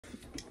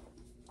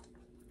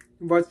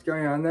What's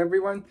going on,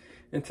 everyone?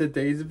 In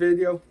today's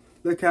video,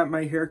 look at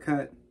my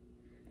haircut.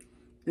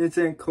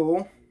 Isn't it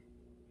cool?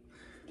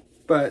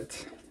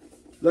 But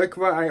look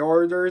what I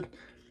ordered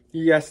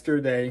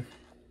yesterday.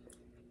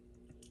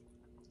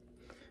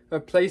 A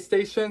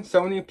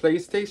Sony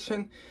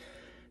PlayStation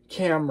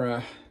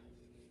camera.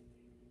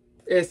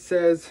 It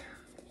says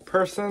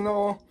personalize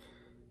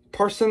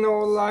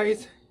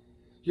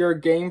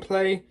your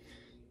gameplay,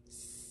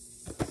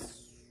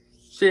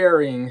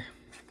 sharing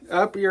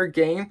up your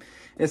game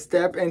and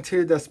step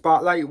into the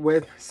spotlight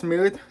with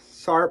smooth,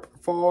 sharp,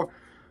 full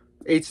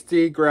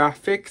HD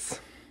graphics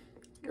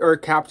or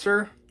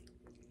capture,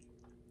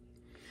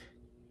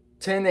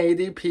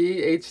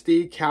 1080p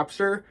HD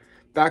capture,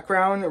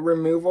 background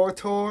removal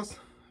tools,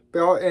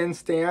 built-in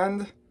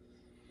stand,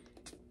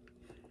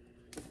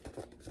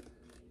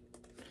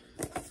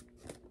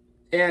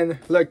 and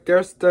look,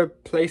 there's the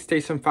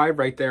PlayStation 5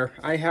 right there.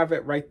 I have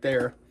it right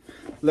there.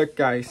 Look,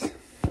 guys.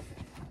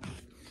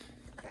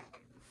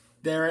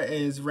 There it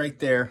is right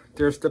there.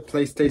 There's the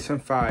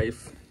PlayStation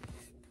 5.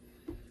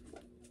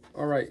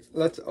 Alright,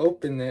 let's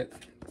open it.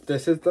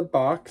 This is the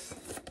box.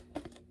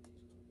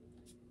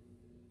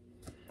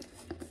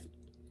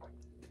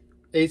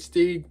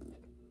 HD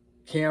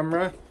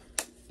camera.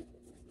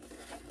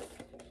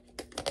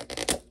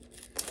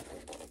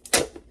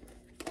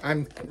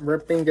 I'm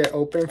ripping it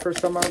open for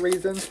some odd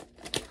reason.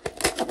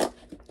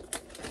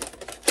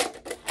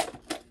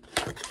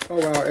 Oh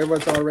wow, it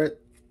was already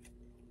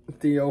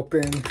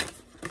open.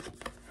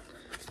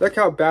 Look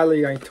how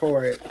badly I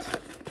tore it.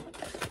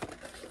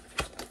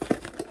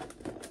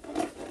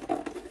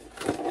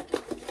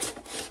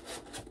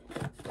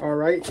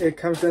 Alright, it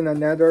comes in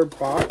another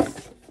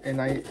box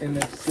and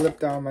it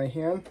slipped out of my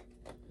hand.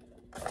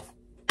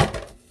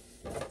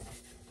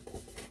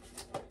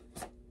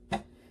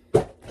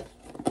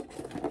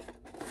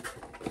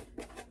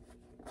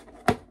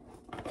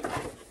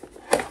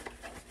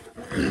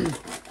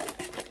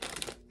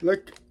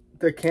 Look,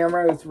 the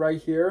camera is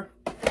right here.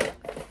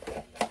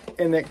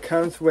 And it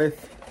comes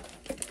with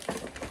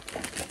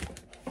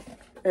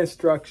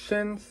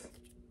instructions.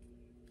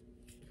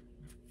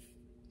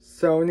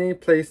 Sony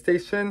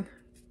PlayStation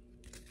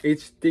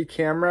HD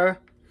camera.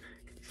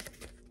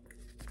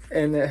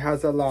 And it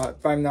has a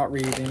lot, but I'm not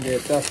reading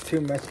it. That's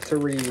too much to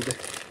read.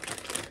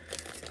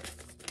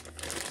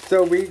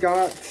 So we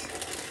got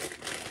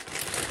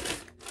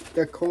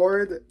the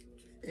cord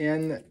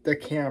and the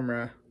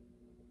camera.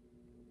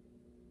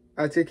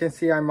 As you can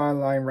see, I'm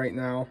online right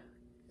now.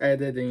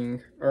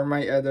 Editing, or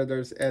my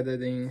editor's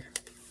editing.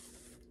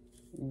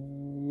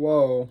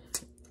 Whoa,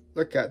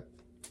 look at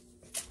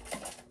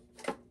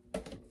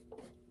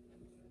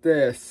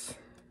this.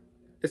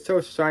 It's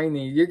so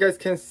shiny. You guys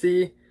can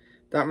see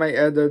that my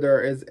editor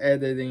is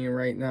editing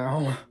right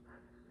now.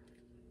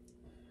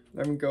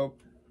 Let me go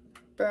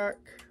back.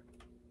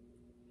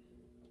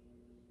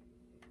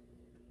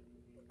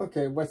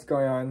 Okay, what's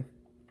going on?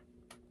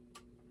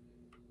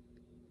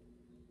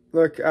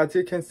 Look, as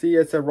you can see,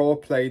 it's a role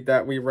play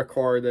that we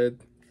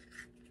recorded.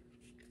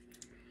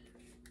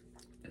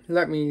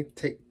 Let me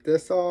take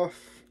this off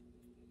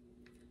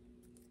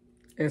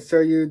and show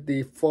you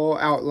the full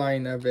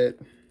outline of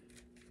it.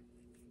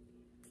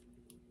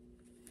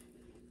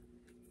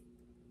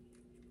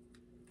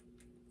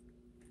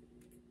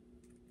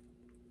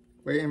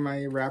 Wait, am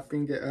I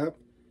wrapping it up?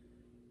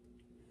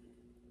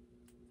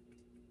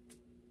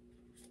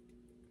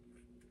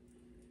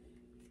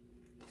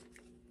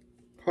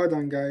 Hold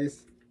on,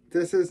 guys.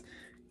 This is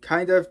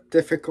kind of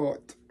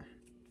difficult.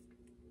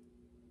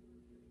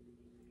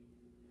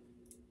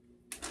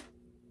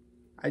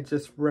 I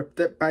just ripped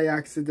it by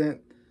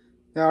accident.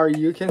 Now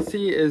you can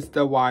see is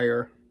the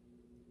wire.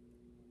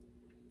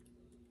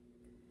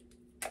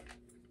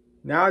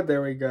 Now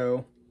there we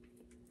go.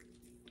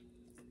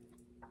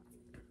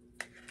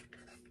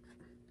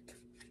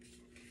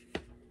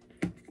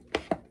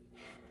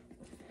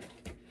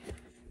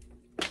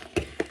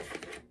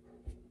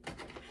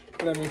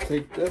 Let me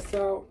take this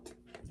out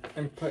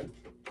and put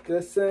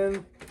this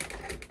in.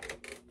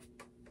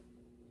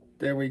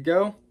 There we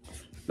go.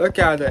 Look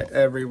at it,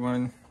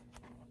 everyone.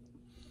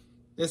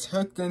 It's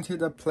hooked into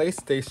the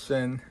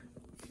PlayStation.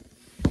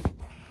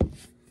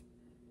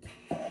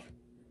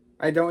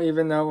 I don't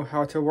even know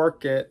how to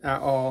work it at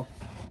all.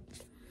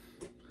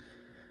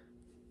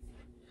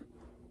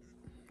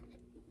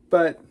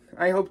 But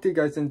I hope you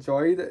guys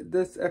enjoyed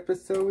this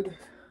episode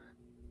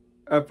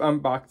of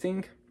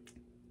unboxing.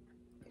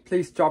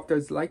 Please drop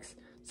those likes,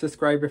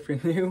 subscribe if you're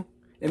new,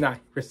 and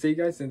I will see you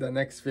guys in the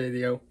next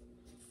video.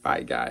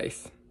 Bye,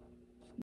 guys.